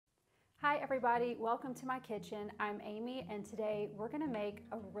Hi everybody, welcome to my kitchen. I'm Amy and today we're gonna make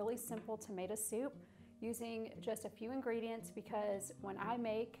a really simple tomato soup using just a few ingredients because when I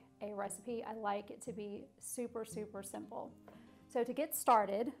make a recipe, I like it to be super simple. So to get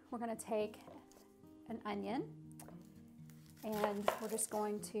started, we're gonna take an onion and we're just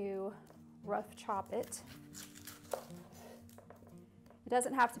going to rough chop it. It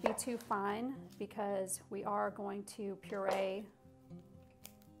doesn't have to be too fine because we are going to puree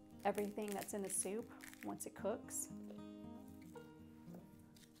everything that's in the soup once it cooks.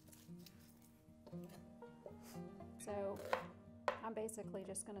 So I'm basically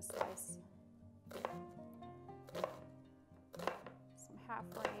just going to slice some half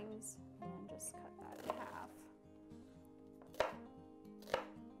rings and just cut that in half.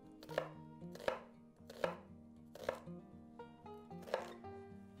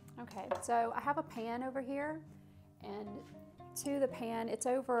 Okay, so I have a pan over here, and to the pan, it's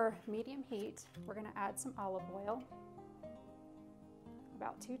over medium heat. We're going to add some olive oil,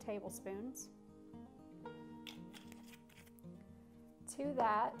 about 2 tablespoons. To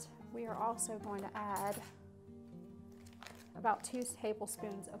that, we are also going to add about 2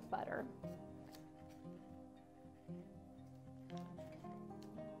 tablespoons of butter.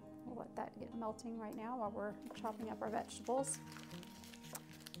 We'll let that get melting right now while we're chopping up our vegetables.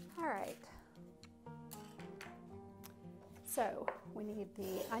 All right. So we need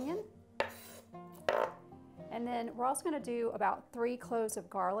the onion, and then we're also going to do about 3 cloves of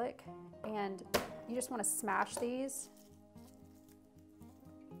garlic, and you just want to smash these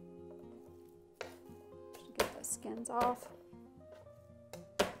to get the skins off.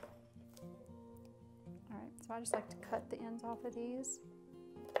 All right, so I just like to cut the ends off of these.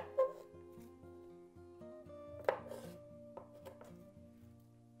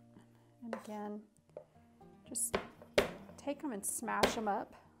 And again, just take them and smash them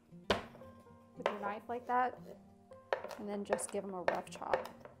up with your knife like that, and then just give them a rough chop.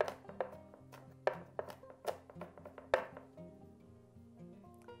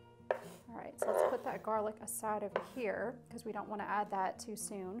 All right, so let's put that garlic aside over here because we don't want to add that too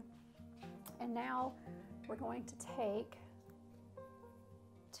soon. And now we're going to take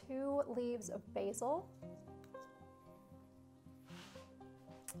 2 leaves of basil.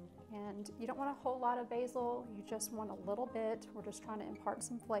 And you don't want a whole lot of basil, you just want a little bit. We're just trying to impart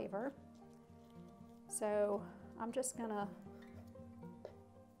some flavor. So I'm just gonna,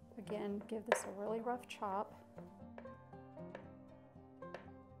 again, give this a really rough chop.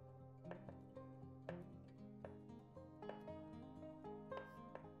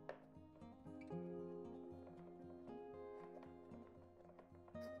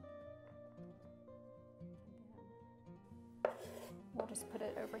 We'll just put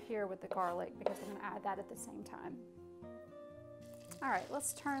it over here with the garlic because we're going to add that at the same time. All right,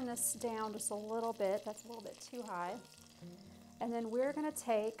 let's turn this down just a little bit. That's a little bit too high. And then we're going to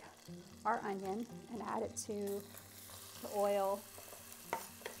take our onion and add it to the oil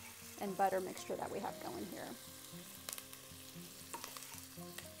and butter mixture that we have going here.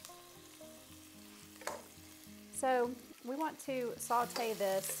 So we want to saute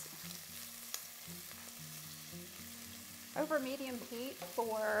this over medium heat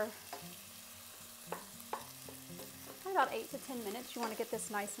for about 8 to 10 minutes. You want to get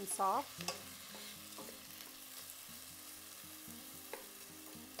this nice and soft.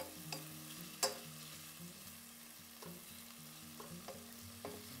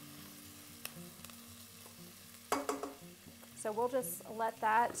 So we'll just let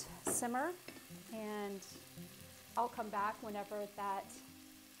that simmer, and I'll come back whenever that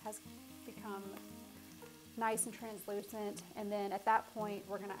has become nice and translucent, and then at that point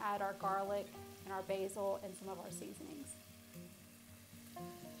we're going to add our garlic and our basil and some of our seasonings.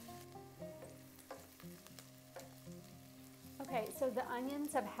 Okay, so the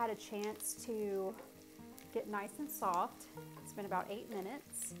onions have had a chance to get nice and soft. It's been about 8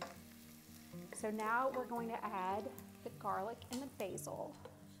 minutes. So now we're going to add the garlic and the basil.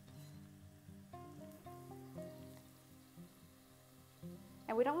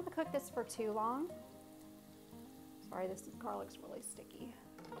 And we don't want to cook this for too long. Sorry, this garlic's really sticky.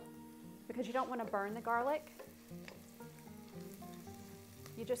 Because you don't want to burn the garlic.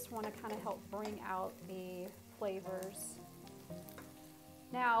 You just want to kind of help bring out the flavors.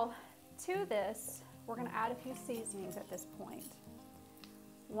 Now, to this, we're going to add a few seasonings at this point.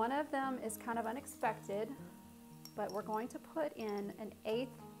 One of them is kind of unexpected, but we're going to put in 1/8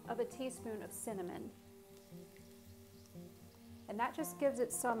 of a teaspoon of cinnamon. And that just gives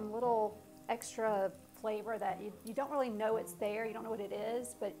it some little extra flavor that you don't really know it's there, you don't know what it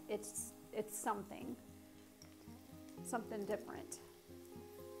is, but it's something different.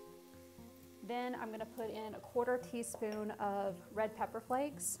 Then I'm gonna put in a 1/4 teaspoon of red pepper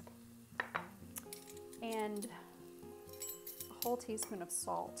flakes and a whole teaspoon of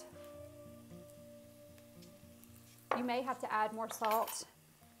salt. You may have to add more salt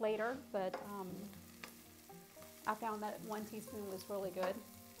later, but I found that 1 teaspoon was really good.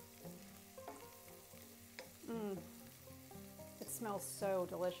 It smells so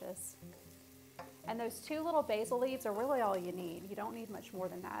delicious. And those 2 little basil leaves are really all you need. You don't need much more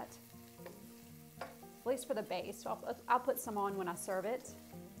than that, at least for the base. I'll put some on when I serve it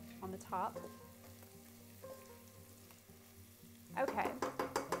on the top. Okay,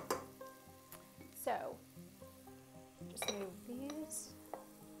 so just move these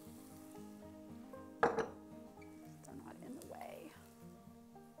so they're not in the way.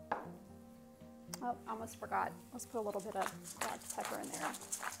 Oh, I almost forgot. Let's put a little bit of black pepper in there.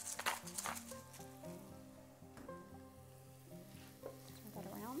 Turn that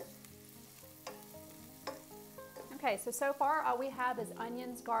around. Okay, so far all we have is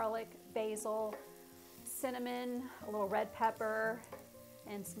onions, garlic, basil, cinnamon, a little red pepper,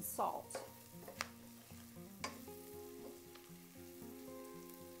 and some salt.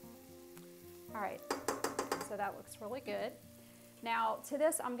 All right, so that looks really good. Now to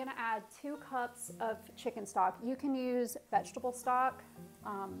this, I'm gonna add 2 cups of chicken stock. You can use vegetable stock,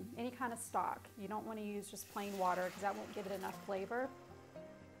 any kind of stock. You don't wanna use just plain water because that won't give it enough flavor.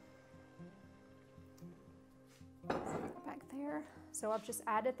 Back there. So I've just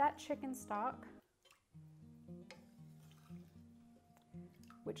added that chicken stock,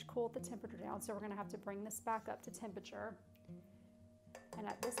 which cooled the temperature down. So we're gonna have to bring this back up to temperature. And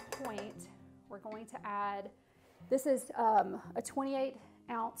at this point, we're going to add, this is a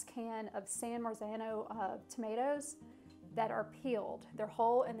 28-ounce can of San Marzano tomatoes that are peeled. They're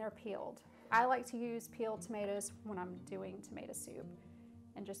whole and they're peeled. I like to use peeled tomatoes when I'm doing tomato soup,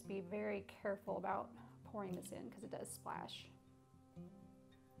 and just be very careful about pouring this in because it does splash.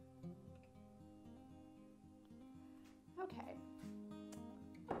 Okay.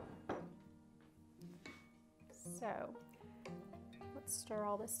 So let's stir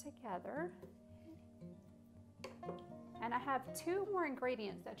all this together. And I have 2 more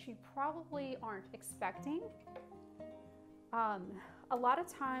ingredients that you probably aren't expecting. A lot of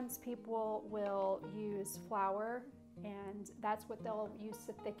times people will use flour, and that's what they'll use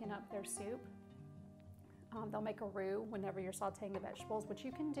to thicken up their soup. They'll make a roux whenever you're sauteing the vegetables, which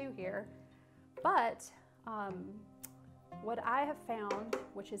you can do here. But what I have found,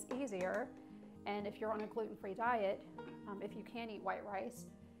 which is easier, and if you're on a gluten-free diet, if you can eat white rice,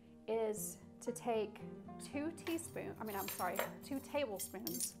 is to take 2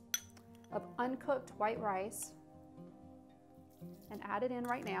 tablespoons of uncooked white rice and add it in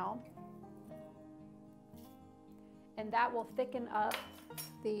right now. And that will thicken up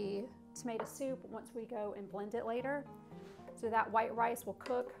the tomato soup once we go and blend it later. So that white rice will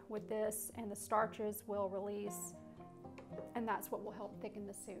cook with this and the starches will release, and that's what will help thicken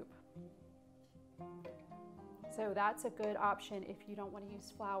the soup. So that's a good option if you don't want to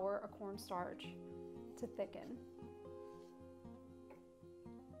use flour or cornstarch to thicken.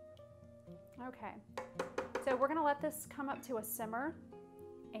 Okay, so we're gonna let this come up to a simmer,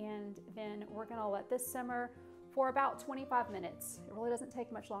 and then we're gonna let this simmer for about 25 minutes. It really doesn't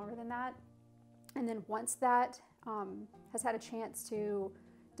take much longer than that. And then once that has had a chance to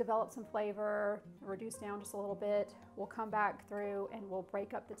develop some flavor, reduce down just a little bit, we'll come back through and we'll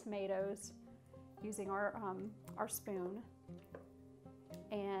break up the tomatoes using our spoon.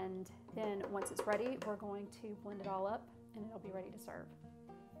 And then once it's ready, we're going to blend it all up and it'll be ready to serve.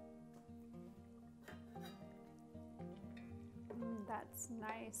 That's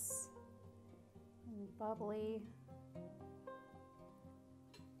nice and bubbly.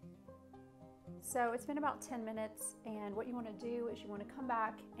 So it's been about 10 minutes, and what you want to do is you want to come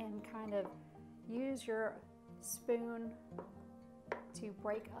back and kind of use your spoon to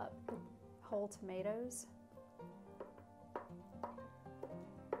break up the whole tomatoes.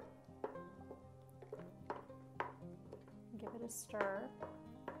 Give it a stir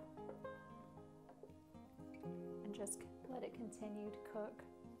and just let it continue to cook.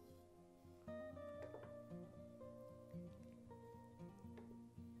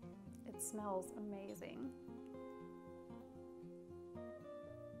 It smells amazing.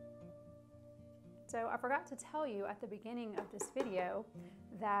 So I forgot to tell you at the beginning of this video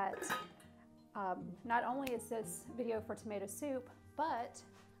that not only is this video for tomato soup, but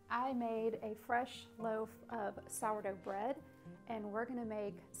I made a fresh loaf of sourdough bread, and we're gonna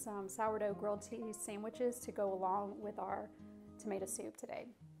make some sourdough grilled cheese sandwiches to go along with our tomato soup today.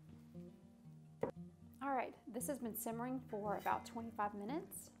 All right, this has been simmering for about 25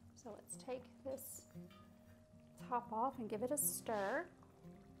 minutes. So let's take this top off and give it a stir.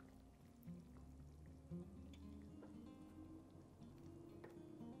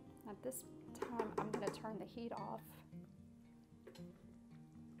 At this time, I'm going to turn the heat off.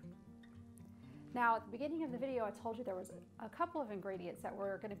 Now, at the beginning of the video, I told you there was a couple of ingredients that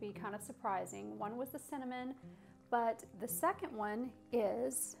were going to be kind of surprising. One was the cinnamon, but the second one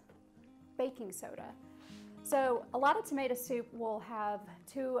is baking soda. So a lot of tomato soup will have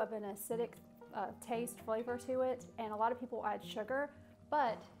too of an acidic taste, flavor to it, and a lot of people add sugar,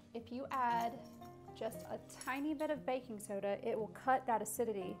 but if you add just a tiny bit of baking soda, it will cut that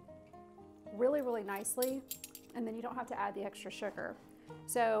acidity really, really nicely, and then you don't have to add the extra sugar.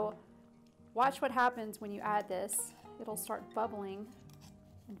 So watch what happens when you add this. It'll start bubbling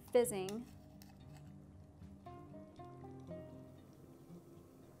and fizzing.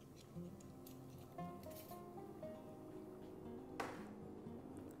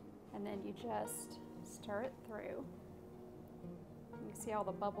 And then you just stir it through. You can see all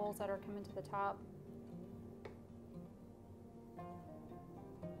the bubbles that are coming to the top.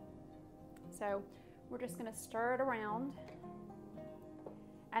 So we're just going to stir it around.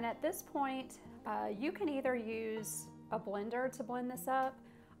 And at this point, you can either use a blender to blend this up.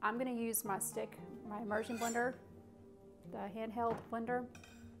 I'm going to use my immersion blender, the handheld blender.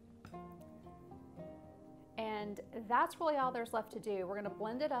 And that's really all there's left to do. We're going to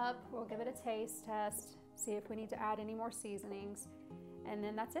blend it up. We'll give it a taste test, see if we need to add any more seasonings, and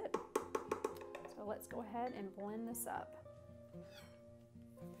then that's it. So let's go ahead and blend this up.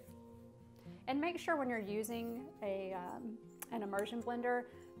 And make sure when you're using an immersion blender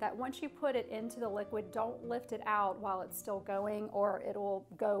that once you put it into the liquid, don't lift it out while it's still going, or it will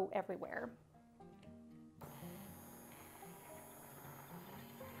go everywhere.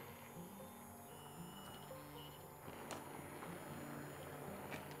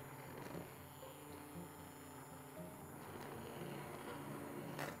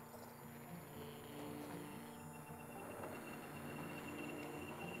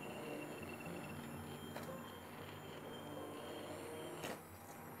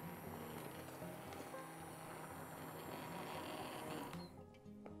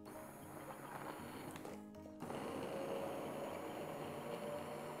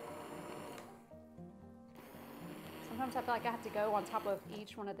 Sometimes I feel like I have to go on top of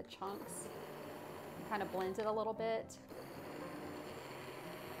each one of the chunks and kind of blend it a little bit.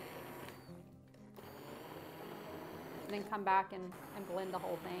 And then come back and blend the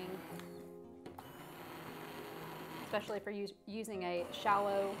whole thing. Especially if you're using a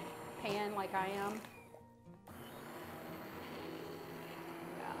shallow pan like I am.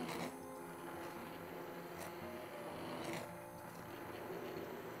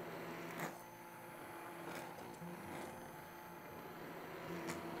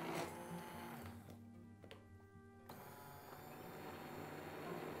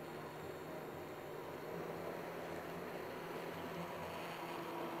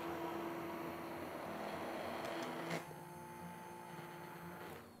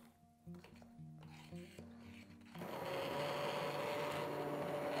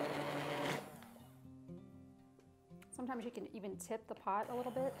 Sometimes you can even tip the pot a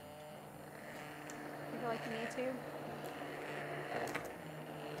little bit if you feel like you need to.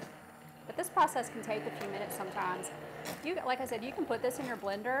 But this process can take a few minutes sometimes. Like I said, you can put this in your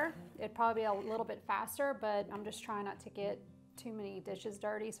blender. It'd probably be a little bit faster, but I'm just trying not to get too many dishes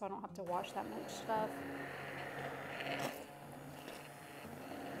dirty so I don't have to wash that much stuff.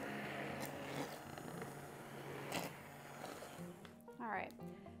 All right,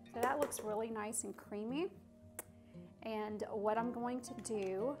 so that looks really nice and creamy. And what I'm going to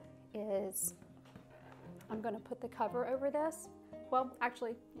do is I'm going to put the cover over this. Well,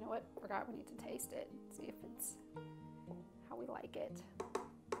 actually, you know what? Forgot we need to taste it. See if it's how we like it.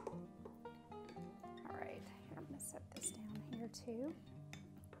 All right, here, I'm going to set this down here too.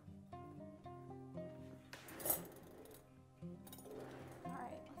 All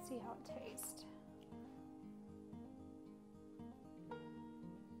right, let's see how it tastes.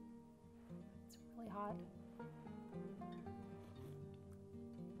 It's really hot.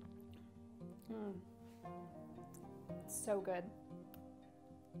 It's so good.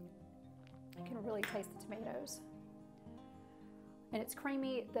 I can really taste the tomatoes. And it's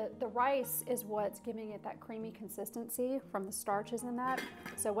creamy. The rice is what's giving it that creamy consistency from the starches in that.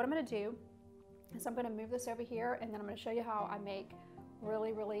 So what I'm going to do is I'm going to move this over here, and then I'm going to show you how I make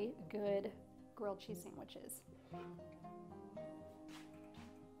really, really good grilled cheese sandwiches.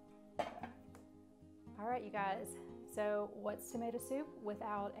 All right, you guys. So what's tomato soup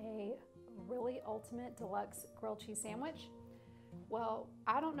without a really ultimate deluxe grilled cheese sandwich? Well,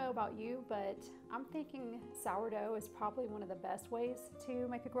 I don't know about you, but I'm thinking sourdough is probably one of the best ways to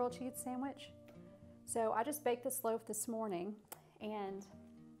make a grilled cheese sandwich. So I just baked this loaf this morning, and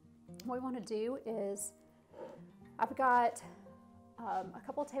what we want to do is I've got a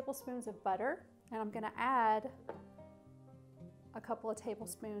couple of tablespoons of butter, and I'm going to add a couple of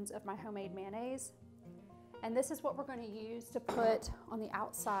tablespoons of my homemade mayonnaise. And this is what we're going to use to put on the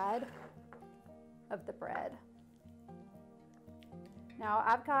outside of the bread. Now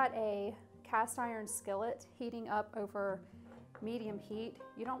I've got a cast iron skillet heating up over medium heat.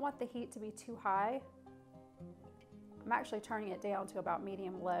 You don't want the heat to be too high. I'm actually turning it down to about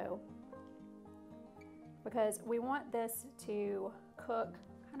medium low because we want this to cook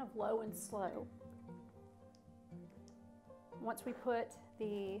kind of low and slow. Once we put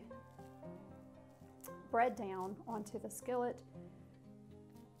the bread down onto the skillet,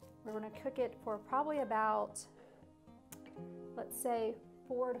 we're going to cook it for probably about, let's say,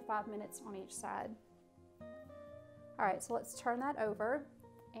 4 to 5 minutes on each side. All right, so let's turn that over.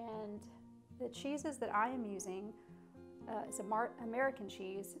 And the cheeses that I am using is American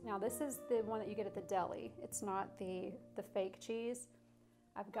cheese. Now this is the one that you get at the deli. It's not the fake cheese.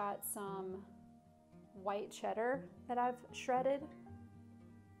 I've got some white cheddar that I've shredded.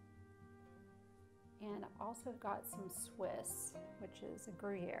 And I've also got some Swiss, which is a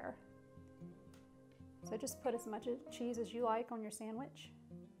Gruyere. So just put as much cheese as you like on your sandwich.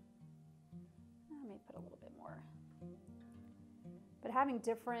 I may put a little bit more. But having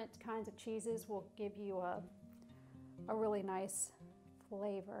different kinds of cheeses will give you a really nice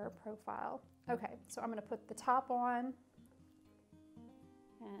flavor profile. Okay, so I'm going to put the top on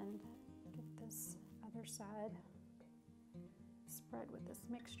and get this other side spread with this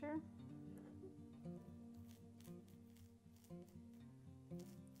mixture.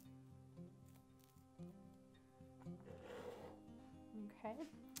 Okay,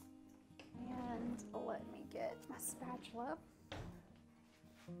 and let me get my spatula.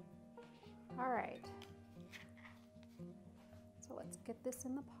 All right, so let's get this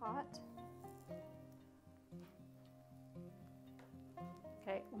in the pot.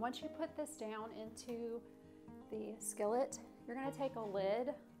 Okay, once you put this down into the skillet, you're going to take a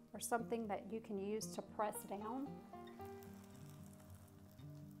lid or something that you can use to press down,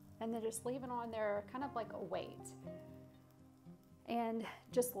 and then just leave it on there kind of like a weight. And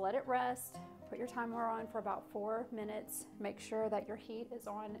just let it rest. Put your timer on for about 4 minutes. Make sure that your heat is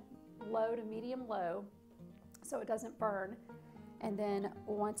on low to medium low so it doesn't burn. And then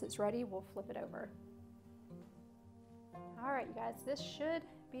once it's ready, we'll flip it over. All right, you guys, this should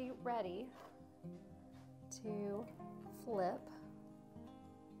be ready to flip.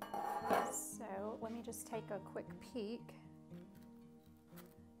 So let me just take a quick peek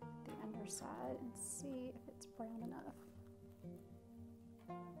at the underside and see if it's brown enough.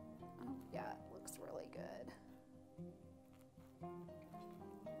 Oh, yeah, it looks really good.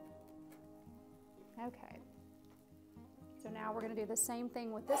 Okay, so now we're going to do the same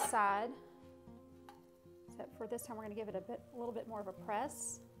thing with this side, except for this time we're going to give it a little bit more of a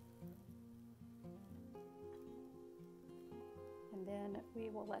press. And then we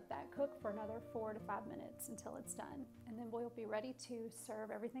will let that cook for another 4 to 5 minutes until it's done. And then we'll be ready to serve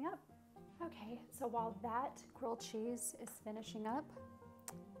everything up. Okay, so while that grilled cheese is finishing up,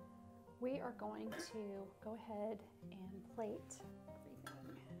 we are going to go ahead and plate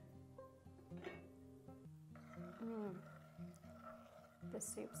everything. This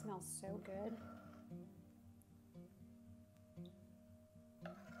soup smells so good.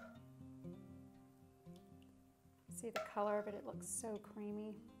 See the color of it, it looks so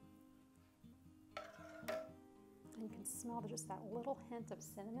creamy. And you can smell just that little hint of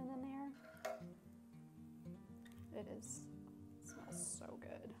cinnamon in there. It smells so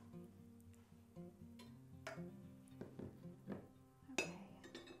good. Okay,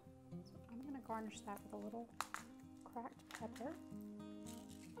 so I'm going to garnish that with a little cracked pepper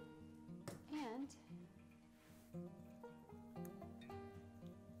and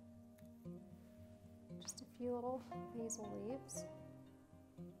just a few little basil leaves.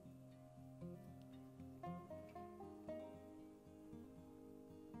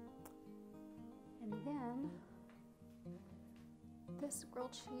 And then this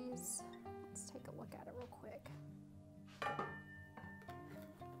grilled cheese, let's take a look at it real quick.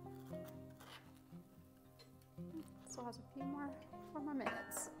 Still has a few more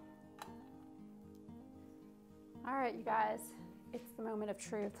minutes. All right, you guys, it's the moment of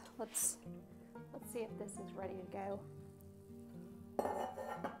truth. Let's see if this is ready to go.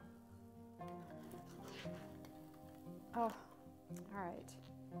 Oh, all right.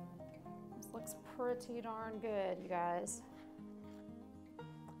 This looks pretty darn good, you guys.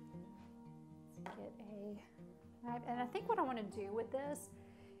 get a knife. And I think what I want to do with this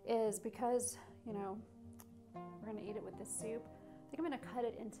is, because, you know, we're going to eat it with this soup, I think I'm going to cut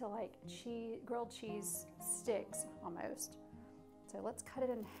it into like grilled cheese sticks almost. So let's cut it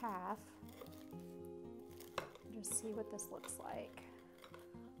in half. Just see what this looks like.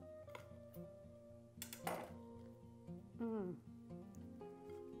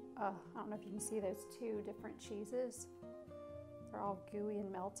 Oh, I don't know if you can see those two different cheeses. They're all gooey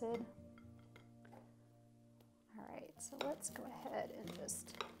and melted. All right, so let's go ahead and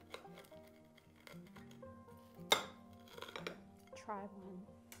just try one.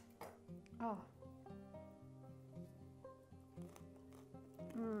 Oh.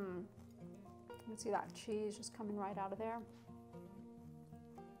 You can see that cheese just coming right out of there.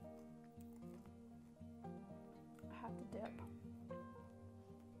 I have to dip.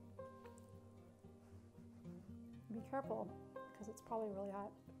 Be careful, because it's probably really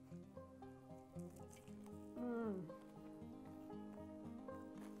hot.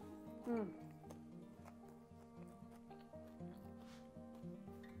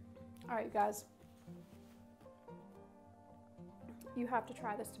 All right, you guys. You have to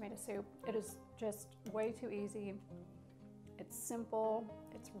try this tomato soup. It is just way too easy. It's simple,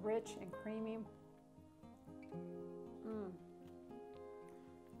 it's rich and creamy.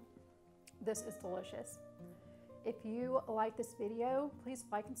 This is delicious. If you like this video, please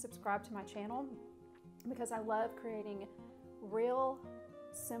like and subscribe to my channel, because I love creating real,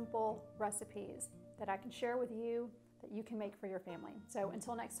 simple recipes that I can share with you, that you can make for your family. So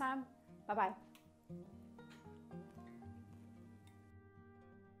until next time, bye-bye.